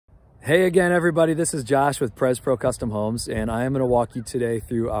Hey again, everybody. This is Josh with PresPro Custom Homes, and I am going to walk you today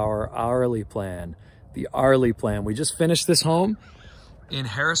through our Arlie plan, the Arlie plan. We just finished this home in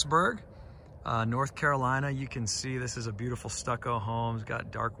Harrisburg, North Carolina. You can see this is a beautiful stucco home. It's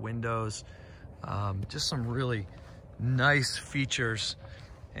got dark windows, just some really nice features,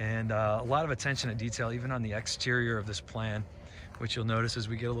 and a lot of attention to detail, even on the exterior of this plan, which you'll notice as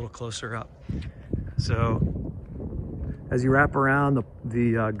we get a little closer up. So as you wrap around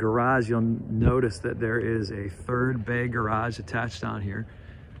the garage, you'll notice that there is a third bay garage attached down here.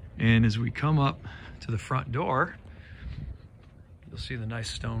 And as we come up to the front door, you'll see the nice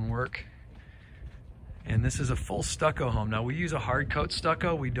stonework. And this is a full stucco home. Now we use a hard coat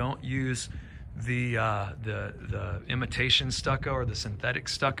stucco. We don't use the imitation stucco or the synthetic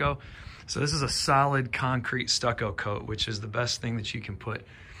stucco. So this is a solid concrete stucco coat, which is the best thing that you can put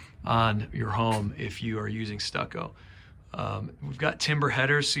on your home if you are using stucco. We've got timber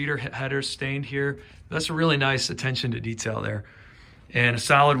headers, cedar headers stained here. That's a really nice attention to detail there. And a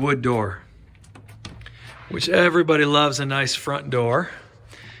solid wood door, which everybody loves, a nice front door.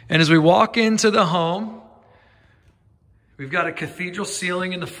 And as we walk into the home, we've got a cathedral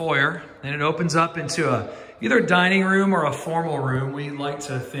ceiling in the foyer, and it opens up into either a dining room or a formal room. We like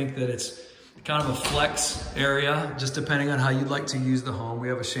to think that it's kind of a flex area, just depending on how you'd like to use the home. We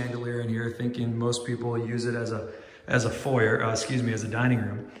have a chandelier in here, thinking most people use it as a foyer, as a dining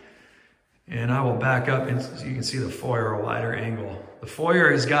room. And I will back up and so you can see the foyer a wider angle. The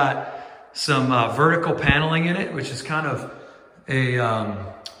foyer has got some vertical paneling in it, which is kind of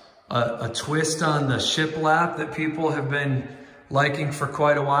a twist on the shiplap that people have been liking for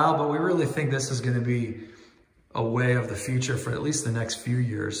quite a while, but we really think this is going to be a way of the future for at least the next few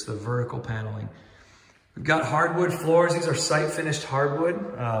years, the vertical paneling. We've got hardwood floors. These are site finished hardwood,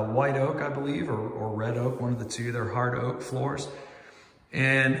 white oak, I believe, or red oak, one of the two. They're hard oak floors.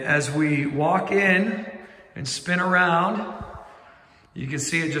 And as we walk in and spin around, you can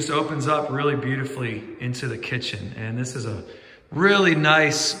see it just opens up really beautifully into the kitchen. And this is a really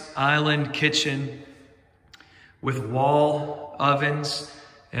nice island kitchen with wall ovens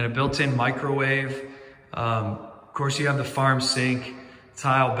and a built-in microwave. Of course, you have the farm sink,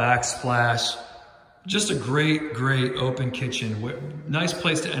 tile backsplash. Just a great, great open kitchen. Nice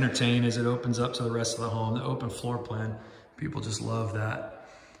place to entertain as it opens up to the rest of the home. The open floor plan, people just love that.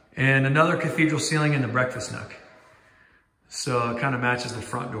 And another cathedral ceiling in the breakfast nook. So it kind of matches the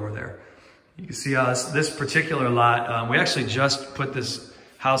front door there. You can see how this particular lot, we actually just put this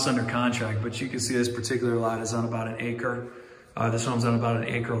house under contract, but you can see this particular lot is on about an acre. This home's on about an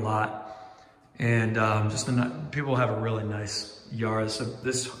acre lot. And people have a really nice yard. So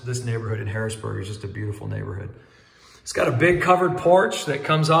this neighborhood in Harrisburg is just a beautiful neighborhood. It's got a big covered porch that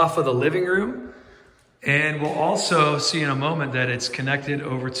comes off of the living room. And we'll also see in a moment that it's connected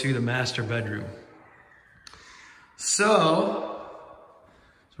over to the master bedroom. So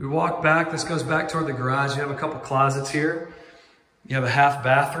as we walk back, this goes back toward the garage. You have a couple closets here. You have a half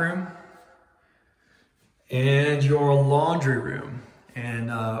bathroom and your laundry room. And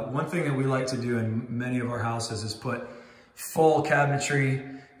one thing that we like to do in many of our houses is put full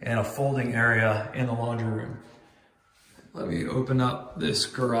cabinetry and a folding area in the laundry room. Let me open up this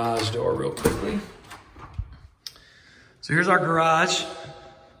garage door real quickly. So here's our garage.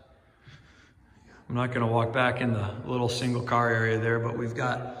 I'm not gonna walk back in the little single car area there, but we've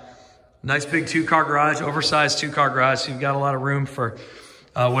got a nice big 2-car garage, oversized 2-car garage. So you've got a lot of room for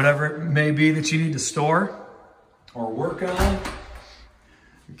whatever it may be that you need to store or work on.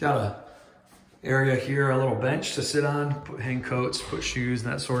 We've got a area here, a little bench to sit on, hang coats, put shoes,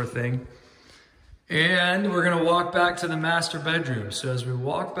 and that sort of thing. And we're gonna walk back to the master bedroom. So as we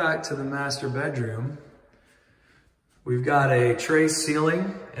walk back to the master bedroom, we've got a tray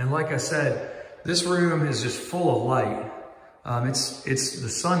ceiling. And like I said, this room is just full of light. The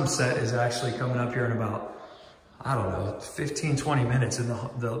sunset is actually coming up here in about, I don't know, 15, 20 minutes, and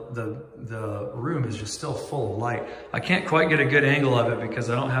the room is just still full of light. I can't quite get a good angle of it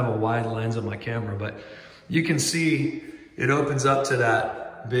because I don't have a wide lens on my camera, but you can see it opens up to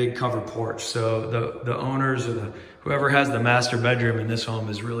that big covered porch. So the owners or whoever has the master bedroom in this home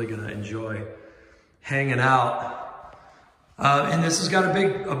is really gonna enjoy hanging out. And this has got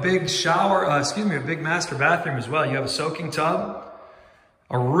a big shower, a big master bathroom as well. You have a soaking tub,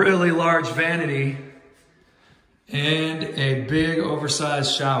 a really large vanity, and a big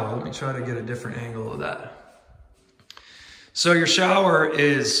oversized shower. Let me try to get a different angle of that. So your shower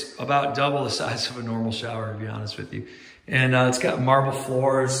is about double the size of a normal shower, to be honest with you. And it's got marble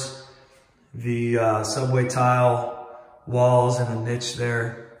floors, the subway tile walls and a niche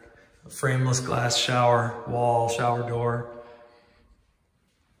there, a frameless glass shower wall, shower door.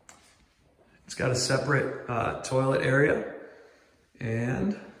 It's got a separate toilet area,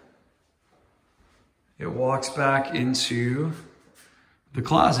 and it walks back into the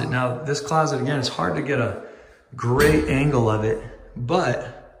closet. Now, this closet, again, it's hard to get a great angle of it,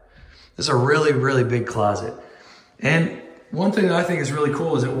 but it's a really, really big closet. And one thing that I think is really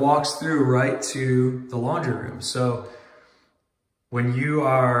cool is it walks through right to the laundry room. So when you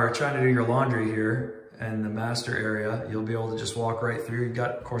are trying to do your laundry here in the master area, you'll be able to just walk right through. You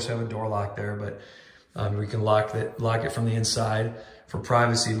got, of course, have a door lock there, but we can lock it from the inside for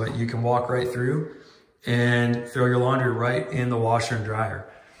privacy, but you can walk right through and throw your laundry right in the washer and dryer,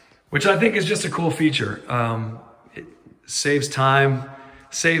 which I think is just a cool feature. It saves time,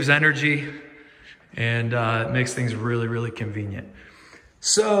 saves energy, and it makes things really, really convenient.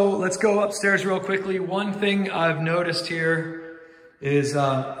 So let's go upstairs real quickly. One thing I've noticed here is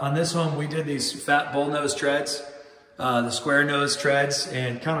on this home, we did these fat bullnose treads, the square nose treads,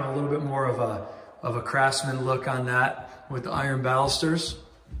 and kind of a little bit more of a craftsman look on that with the iron balusters.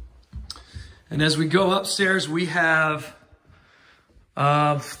 And as we go upstairs, we have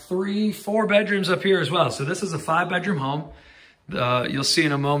 4 bedrooms up here as well. So this is a 5-bedroom home. You'll see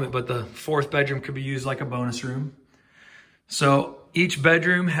in a moment, but the 4th bedroom could be used like a bonus room. So each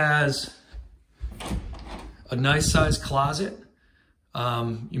bedroom has a nice sized closet.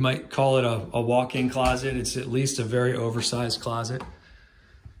 You might call it a walk-in closet. It's at least a very oversized closet.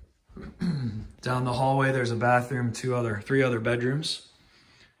 Down the hallway, there's a bathroom, 3 other bedrooms.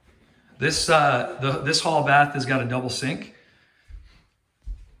 This hall bath has got a double sink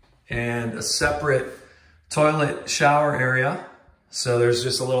and a separate toilet shower area. So there's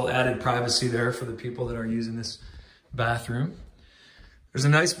just a little added privacy there for the people that are using this bathroom. There's a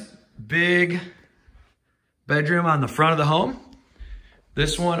nice big bedroom on the front of the home.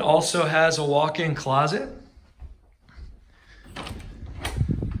 This one also has a walk-in closet.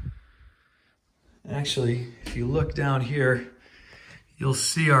 Actually, if you look down here, you'll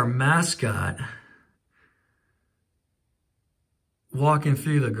see our mascot walking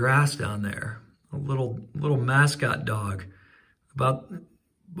through the grass down there. A little mascot dog, about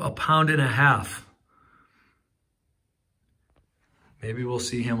 1.5 pounds. Maybe we'll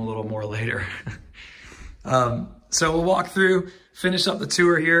see him a little more later. So we'll walk through, finish up the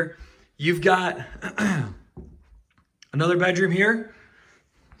tour here. You've got another bedroom here.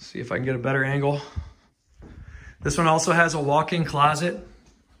 Let's see if I can get a better angle. This one also has a walk-in closet.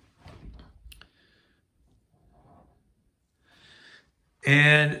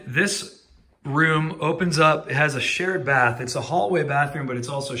 And this room opens up, it has a shared bath. It's a hallway bathroom, but it's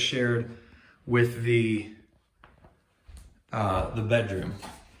also shared with the bedroom.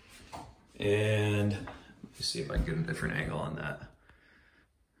 And let me see if I can get a different angle on that.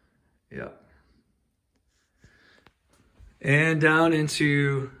 Yeah. And down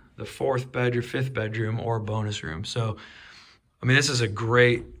into the 4th bedroom, 5th bedroom, or bonus room. So, I mean, this is a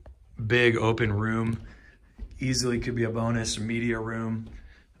great big open room. Easily could be a bonus media room,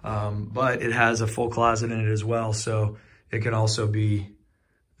 but it has a full closet in it as well. So it could also be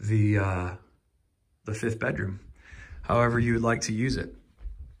the 5th bedroom, however you would like to use it.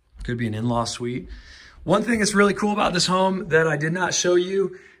 Could be an in-law suite. One thing that's really cool about this home that I did not show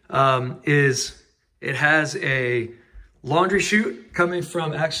you is it has a laundry chute coming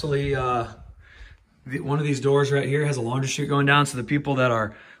from actually one of these doors right here has a laundry chute going down, so the people that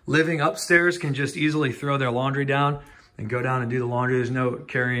are living upstairs can just easily throw their laundry down and go down and do the laundry. There's no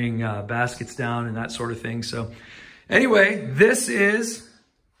carrying baskets down and that sort of thing. So anyway, this is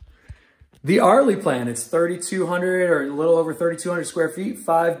the Arlie plan. It's 3,200 or a little over 3,200 square feet,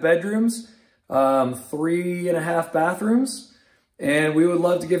 5 bedrooms, 3.5 bathrooms. And we would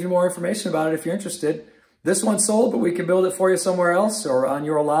love to give you more information about it if you're interested. This one's sold, but we can build it for you somewhere else or on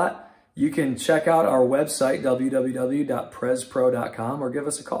your lot. You can check out our website, www.prespro.com, or give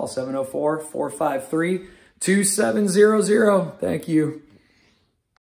us a call, 704-453-2700. Thank you.